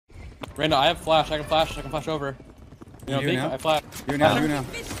Randall, I have flash. I can flash over. You know, now? I flash. You now.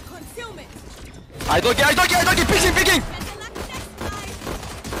 I don't get, picking.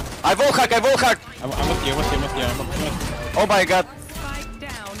 I wall hack. I'm with you. Oh my god.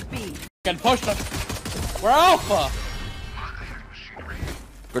 Can push them. We're alpha.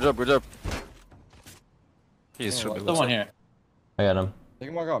 Good job. He's should be the one here. I got him. They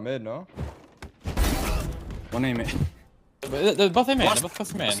can walk out mid, no? One aim it. They're both in man. They're both close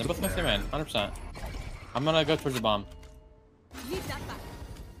to man. 100%. I'm gonna go towards the bomb.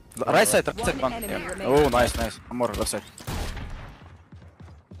 Right side one. Yeah. Oh, nice. One more left side.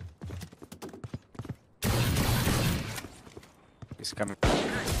 He's coming.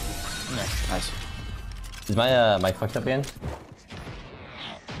 Nice. Is my mic fucked up again?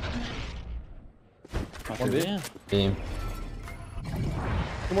 One B. Beam.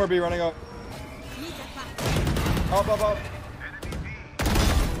 Two more B running up. Up.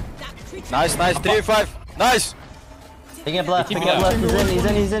 Nice. 3-5. Nice. He can left. He's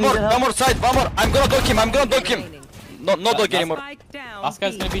in. One more side. One more. I'm gonna dunk him. No dunk anymore. Last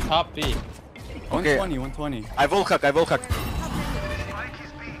guy's gonna be top B. Okay. 120. I wall hack. I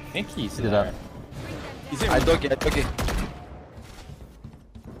think he's there. I dunk it.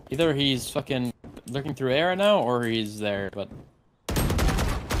 Either he's fucking looking through air right now, or he's there, but...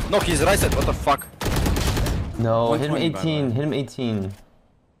 No, he's right side. What the fuck? No, hit him 18. Hit him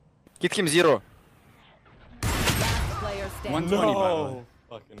 0. 120, no.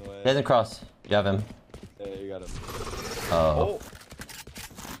 Fucking way. He doesn't cross. You have him. Yeah, you got him. Oh.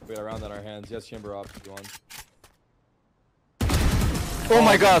 We got a round on our hands. Yes, chamber up if you want. Oh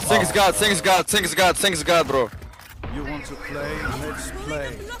my god, thanks God, bro. You want to play? Let's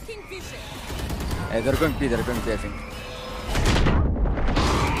play. Hey, they're going B, I think.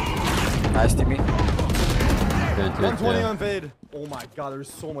 Nice, Timmy. Good. 120 on fade. Oh my god,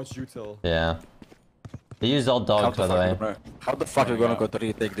 there's so much util. Yeah. They used all dogs, by the way. How the fuck are we gonna go to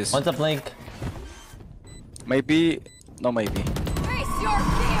retake this? One's up link. Maybe. No, maybe. Face your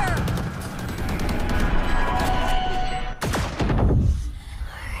fear!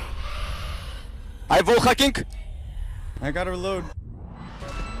 I wall hacking. I gotta reload.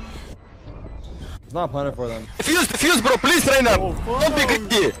 It's not planted for them. Defuse, bro, please, Reina. Don't be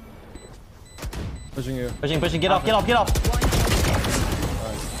greedy. Pushing you. Pushing. Get off.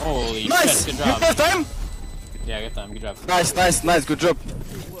 Holy Nice. shit, good You job. have time? Yeah, good time, good job. Nice, good job.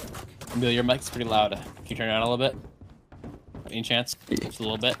 Emil, your mic's pretty loud. Can you turn it down a little bit? Any chance? Just a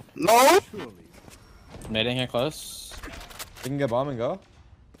little bit. No. Nading here close. We can get bomb and go.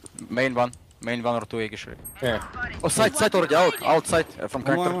 Main one or two, actually. Here. Oh, side already outside from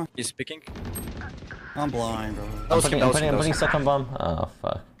Come connector. on. He's picking. I'm blind, bro. I'm putting stuck on bomb. Oh,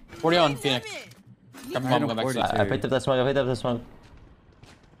 fuck. 40 on Phoenix. Grab bomb, go back to I picked up this one.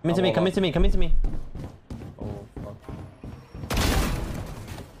 Come into me. Oh, fuck.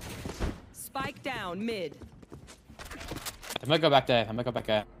 Spike down mid. I might go back there.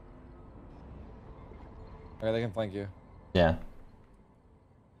 Okay, they can flank you. Yeah.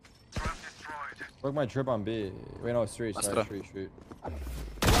 Broke my trip on B. Wait, no, street. Sorry, street.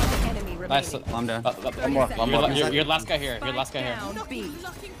 Enemy Nice. remaining. I'm down. One more. You're the last guy here. Down B.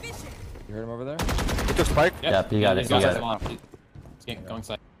 You heard him over there? He took spike. Yep, you got it. He's going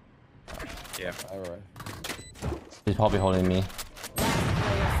side. Yeah. Alright. He's probably holding me.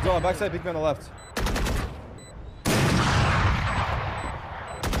 Go on, backside, peek me on the left.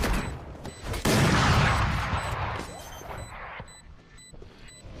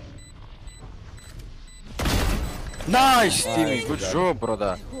 Nice, Timmy. Good job,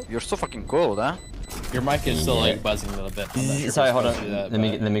 brother. You're so fucking cold, huh? Your mic is still like buzzing a little bit. I'm not sure if Sorry, we're hold on. supposed to do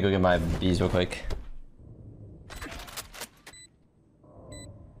that, Let me go get my bees real quick.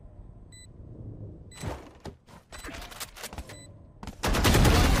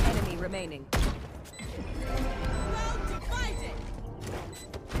 Enemy remaining.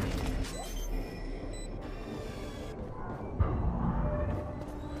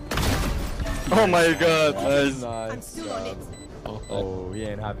 Oh my god, nice. I'm still on it. Oh, he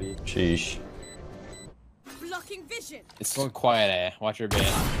ain't happy. Sheesh. Blocking vision. It's so quiet, eh? Watch your bait.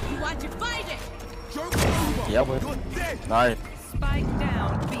 You want to fight it? Yep. Nice. Spike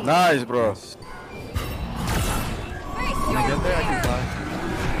down B. Nice, bro. Face When I get there, I can fly.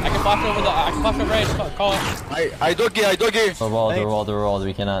 I can flash over range. Call it. I doggy. The wall.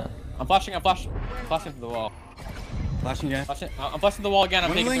 We cannot. I'm flashing through the wall. Flashing again. I'm flashing the wall again. I'm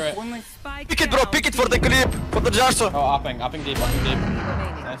One taking through it. link. Spike Pick it, bro. Pick it for the clip. For the Jarso. Oh, upping deep.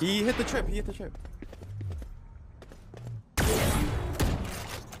 remaining. He hit the trip.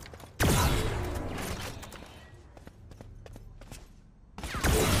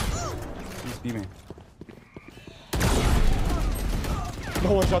 B main.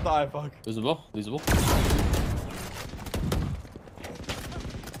 No one shot the eye, fuck. Visible. Visible.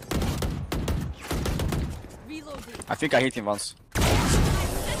 Reloading. I think I hit him once. Send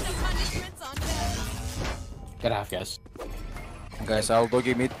the punishments on them. Get half, guys. Guys, I'll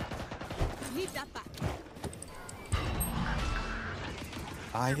doggy mid. Need that back.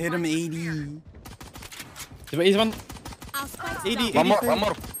 I hit him 80. He's one. I'll spike 80. down.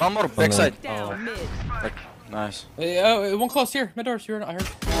 One more. Backside. Down mid. Nice. One close here. Mid doors. Here. I heard.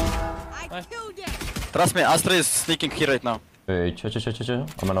 I killed it. Trust me, Astra is sneaking here right now. Wait, chill.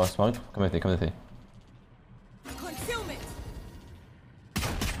 I'm gonna smoke. Come with me. Concealment.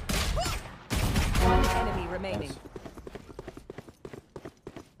 One enemy remaining.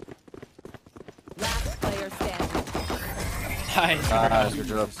 Last player standing. Nice. Nice, good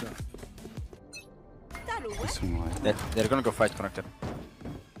job. That'll work. This one wide. They're gonna go fight connector.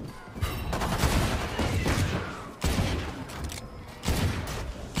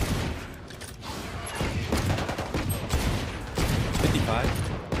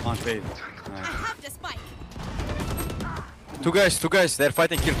 On fade. I Nice. have the spike. Two guys, they're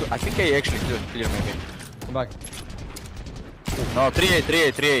fighting kill. I think I actually clear maybe. Come back. No,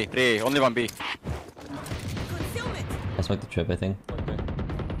 3A, only 1B. Concealment. I smoked the trip, I think. Okay.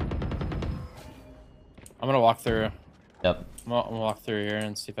 I'm gonna walk through. Yep. I'm gonna walk through here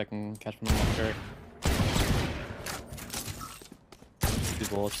and see if I can catch one of them. Two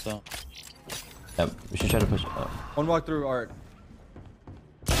bullets though. Yep. We should try to push. One walk through art.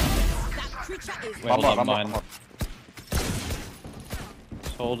 That creature is Wait, hold on, mine. One more.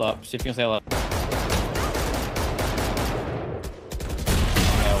 Hold up. See if you can stay alive. No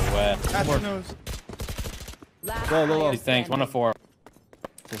way. At the nose. last Low. player Thanks. 1 standing. of 4.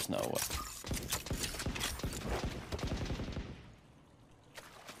 There's no way.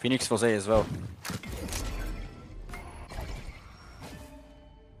 Phoenix was A as well.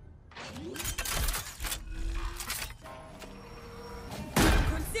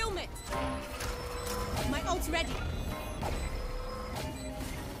 Concealment. My ult's ready.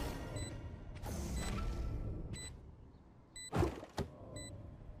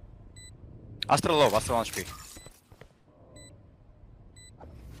 Astra low, Astra 1 HP.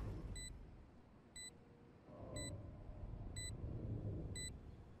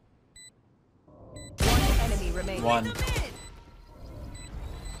 One enemy remaining. One. Bring them in.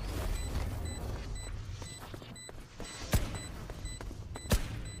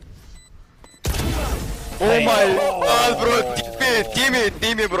 Oh my god, bro!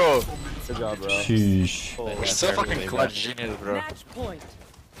 Timmy, bro! Good job, bro. Sheesh. You're so fucking clutch genius, bro. Match point.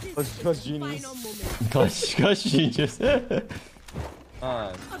 Let's genius. Final moment. Gosh, genius.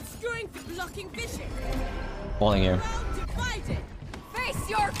 Obscuring, blocking vision. Falling here. Well divided. Face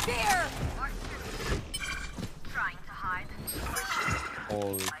your fear.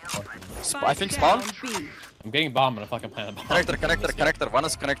 Holy fucking. I think spawn? Down B. I'm getting bombed, but I'm fucking playing a bomb. Connector. One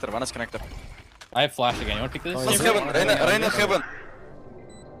is connector. I have flash again. You wanna pick this? One is heaven, Reina heaven.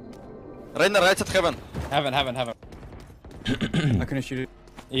 Reina right at heaven. Heaven. I couldn't shoot it.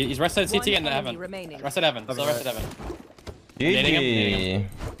 He's rest side CT One and enemy heaven. remaining. Rest at heaven. Still rest at heaven. Nading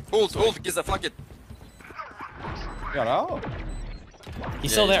GG. Ult, Giza, flank it. Got out.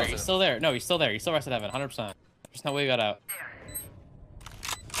 He's Yeah, still he's there. also- He's still there. No, he's still there. He's still rest at heaven. 100%. There's no way he got out.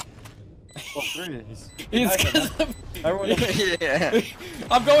 Oh, threes. He's Everyone. Yeah.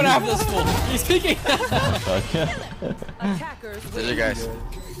 I'm going after this fool. He's peeking. Attackers GG win. guys.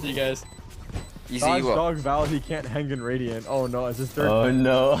 See you guys. Easy Dodge Evo. dog Val, he can't hang in Radiant. Oh no, it's his third. Oh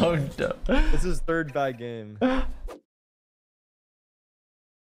no. It's his third bad game.